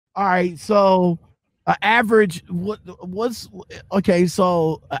All right, so average what's okay,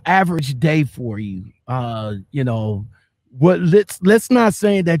 so an average day for you. What let's not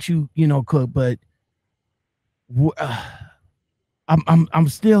say that you cook, but wh- uh, I'm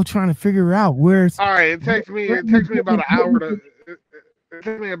still trying to figure out All right, where it you takes me about getting an hour to it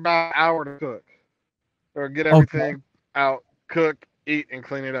takes me about an hour to cook or get okay, everything out, cook, eat, and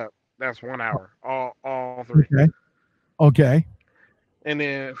clean it up. That's 1 hour, all three. okay, okay, And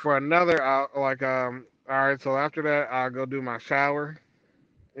then for another, all right. So after that, I'll go do my shower,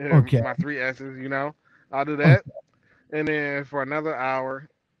 okay, my three S's. I'll do that. okay, And then for another hour,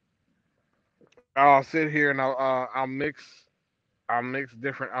 I'll sit here and I'll mix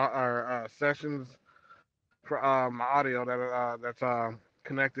different sessions for my audio that's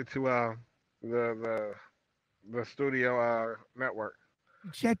connected to the the the studio network.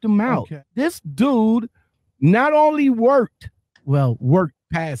 check them out. Okay. This dude not only worked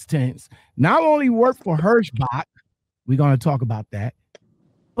past tense, not only worked for Hirschbach, we're gonna talk about that,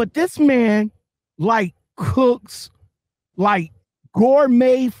 but this man like cooks like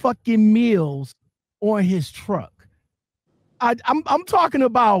gourmet fucking meals on his truck. I'm talking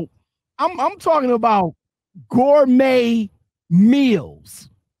about I'm talking about gourmet meals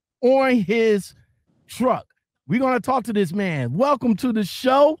on his truck. We're gonna talk to this man. Welcome to the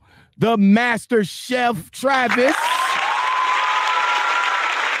show, the Master Chef Travis.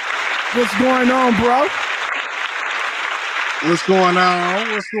 What's going on, bro? What's going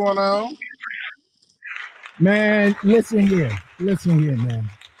on? What's going on? Man, listen here. Listen here, man.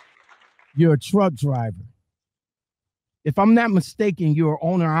 You're a truck driver. If I'm not mistaken, you're an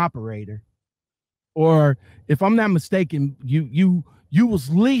owner operator. Or if I'm not mistaken, you was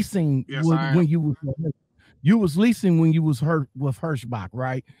leasing Yes, I am. when you was leasing when you was hurt with Hirschbach,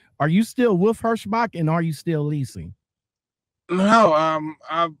 right? Are you still with Hirschbach and are you still leasing? No,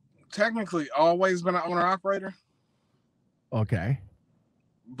 I've technically always been an owner operator, Okay.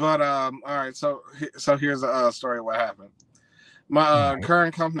 but all right. So here's a story of what happened. My All right.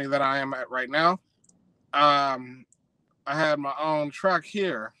 current company that I am at right now, um, I had my own truck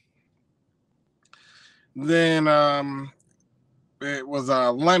here. Then it was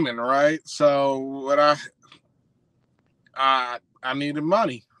a lemon, right? So what I needed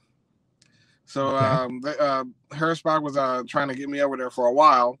money. So Okay. Harrisburg was trying to get me over there for a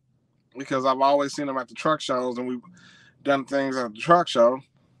while because I've always seen them at the truck shows, and we've done things at the truck show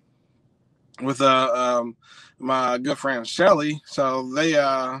with my good friend Shelly. So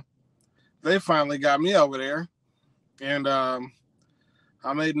they finally got me over there, and I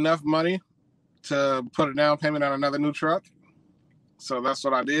made enough money to put a down payment on another new truck. So that's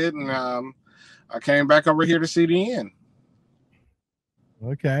what I did, and I came back over here to CDN.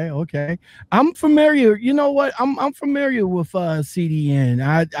 Okay, okay. I'm familiar. You know what? I'm familiar with CDN.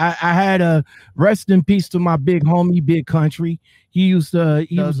 I had a rest in peace to my big homie, Big Country. He used to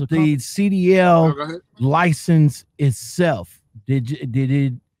use the CDL Go ahead. license itself. Did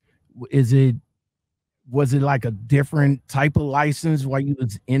it is it was it like a different type of license while you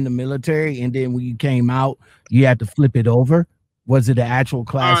was in the military and then when you came out you had to flip it over? Was it an actual All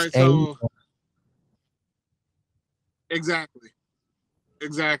class right, A? so exactly.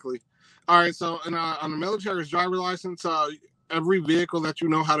 Exactly. All right. So, on the military's driver license, every vehicle that you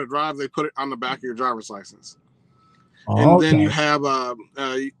know how to drive, they put it on the back of your driver's license. And then you Okay. have,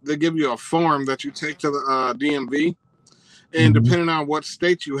 they give you a form that you take to the DMV. And Mhm. depending on what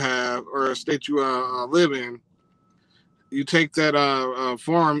state you have or state you live in, you take that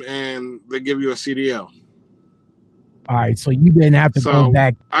form and they give you a CDL. All right, so you didn't have to go So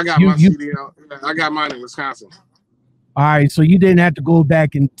back. I got You my you CDL. I got mine in Wisconsin. all right, so you didn't have to go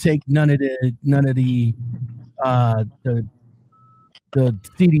back and take none of the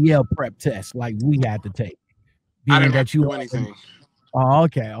CDL prep tests like we had to take, I being didn't have that to you do already. anything. Oh,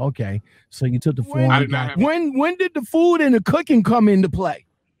 okay, okay. So you took the I form. did not have. When did the food and the cooking come into play?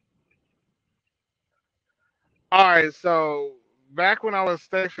 All right, so back when I was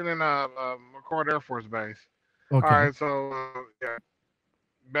stationed in McCord Air Force Base. All Okay. right, so yeah,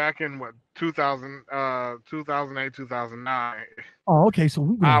 back in what 2008 2009, Oh, okay. So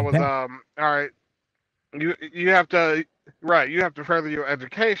we're I going was back. all right. You have to right. You have to further your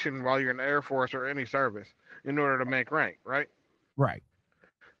education while you're in the Air Force or any service in order to make rank, right? Right.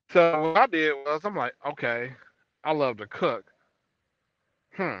 So what I did was I'm like, okay, I love to cook.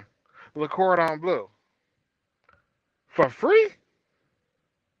 Hmm, Le Cordon Bleu for free?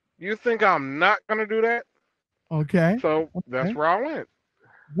 You think I'm not gonna do that? Okay. So that's Okay. where I went.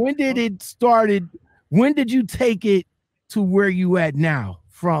 When did it started? When did you take it to where you at now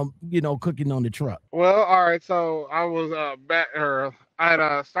from, cooking on the truck? Well, all right. So I was back, or I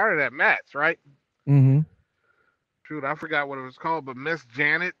had started at Matt's, right? Mm-hmm. Shoot, I forgot what it was called, but Miss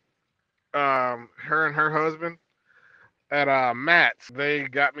Janet, her and her husband at Matt's, they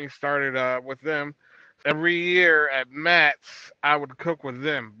got me started with them. Every year at Matt's, I would cook with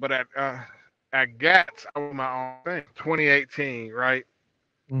them, but at Gats, I was my own thing. 2018, right?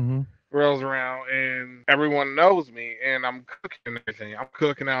 Mm-hmm. Rolls around and everyone knows me, and I'm cooking and everything. I'm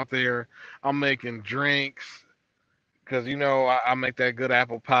cooking out there. I'm making drinks because I make that good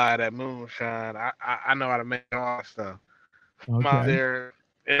apple pie, that moonshine. I know how to make all that stuff. I'm out Okay. there.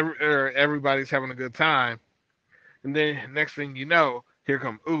 Everybody's having a good time. And then next thing you know, here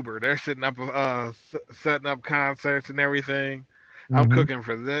come Uber. They're setting up concerts and everything. I'm Mm-hmm. cooking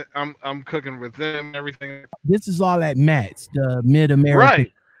for them. I'm cooking with them. Everything. This is all at Matt's, the Mid American.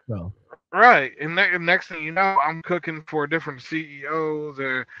 Right, right. And next thing you know, I'm cooking for different CEOs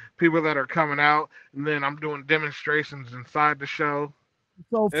or people that are coming out, and then I'm doing demonstrations inside the show.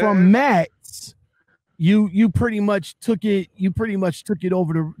 So Eh, from Matt's, you pretty much took it. You pretty much took it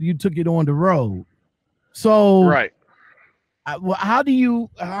over the. You took it on the road. So right. well, how do you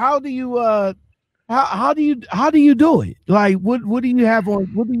do it? Like what do you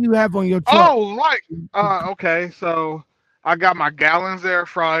have on your truck? Oh, like okay. So I got my gallons air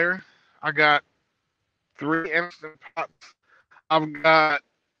fryer. I got 3 instant pots. I've got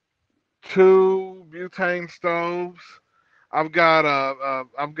 2 butane stoves. I've got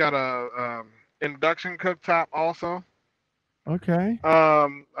a induction cooktop also. Okay.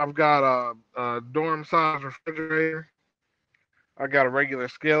 I've got a dorm size refrigerator. I got a regular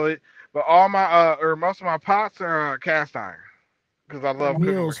skillet, but all my or most of my pots are cast iron because I love cooking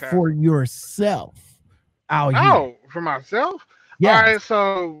Meals with cast. for yourself out here. Oh, for myself. All Yes. right,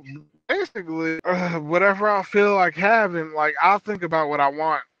 so basically, whatever I feel like having, like I'll think about what I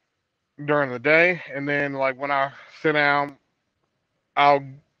want during the day, and then like when I sit down, I'll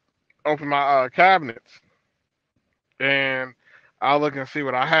open my cabinets and I'll look and see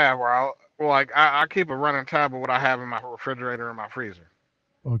what I have. Or I keep a running tab of what I have in my refrigerator and my freezer.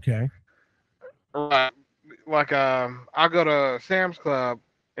 Okay. Right. Like I go to Sam's Club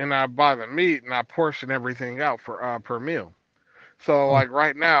and I buy the meat and I portion everything out for per meal. So Oh, like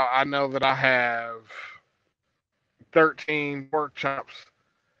right now, I know that I have 13 pork chops,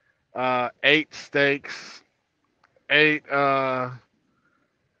 8 steaks, eight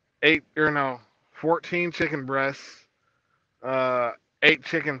eight or no 14 chicken breasts, uh, 8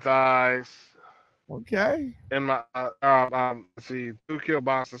 chicken thighs, okay. and my let's see, 2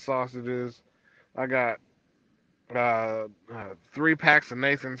 kielbasa sausages. I got 3 packs of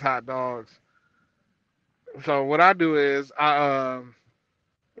Nathan's hot dogs. So what I do is I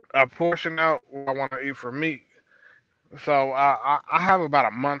portion out what I want to eat for meat. So I have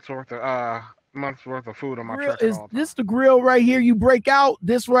about a month's worth of food on my Grill truck at is all times. this the grill right here you break out?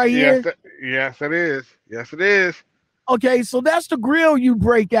 This right Yes, here? yes, it is. Yes, it is. Okay, so that's the grill you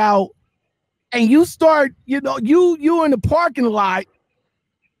break out and you start, you in the parking lot.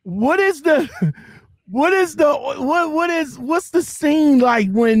 What is the what's the scene like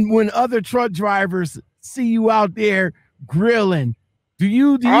when other truck drivers see you out there grilling? Do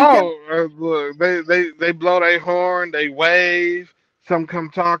you get Oh, look, they blow their horn, they wave. Some come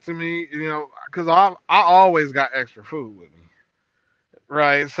talk to me, because I always got extra food with me,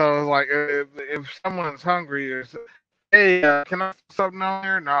 right? So it's like if someone's hungry or hey, can I put something on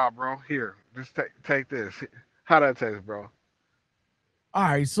there? Nah, bro, here, just take this. How that taste, bro? all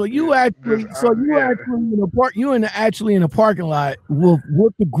right? So Yeah, just you yeah, actually in a actually in a parking lot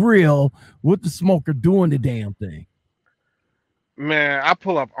with the grill with the smoker doing the damn thing. man, I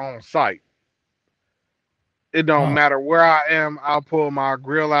pull up on site. It don't Oh, matter where I am. I'll pull my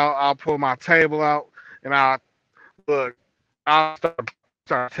grill out. I'll pull my table out, and I'll look. I'll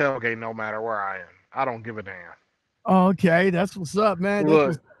start tailgating no matter where I am. I don't give a damn. okay, that's what's up, man.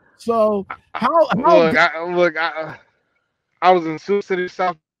 Look, So how look, I was in Sioux City,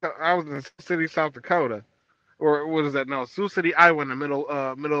 South. I was in Sioux City, South Dakota, or what is that? No, Sioux City, Iowa, in the middle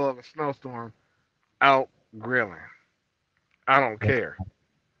of a snowstorm, out grilling. I don't care.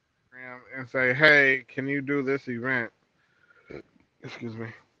 And say, hey, can you do this event? Excuse me.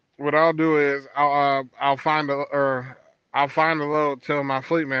 What I'll do is I'll find a load. Tell my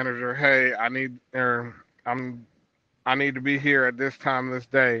fleet manager, hey, I need to be here at this time this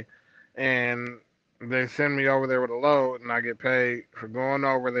day, and they send me over there with a load, and I get paid for going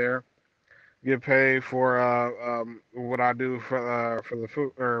over there. Get paid for what I do for the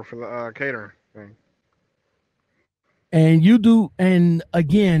food or for the catering thing. and you do and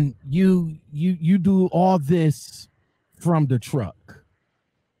again you do all this from the truck.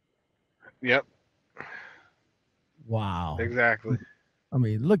 Yep, Wow. exactly. I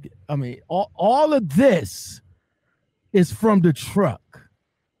mean, look. I mean, all of this is from the truck.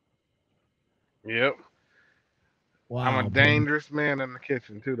 Yep. Wow, I'm a dangerous man in the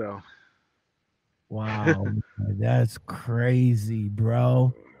kitchen too, though. Wow, that's crazy,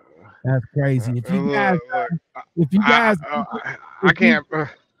 bro. That's crazy. If you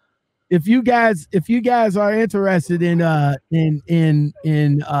guys, if you guys are interested in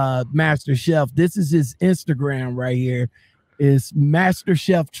Master Chef, this is his Instagram right here. Is Master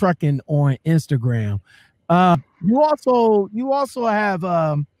Chef Truckin on Instagram. You also have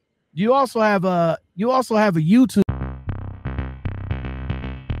a YouTube.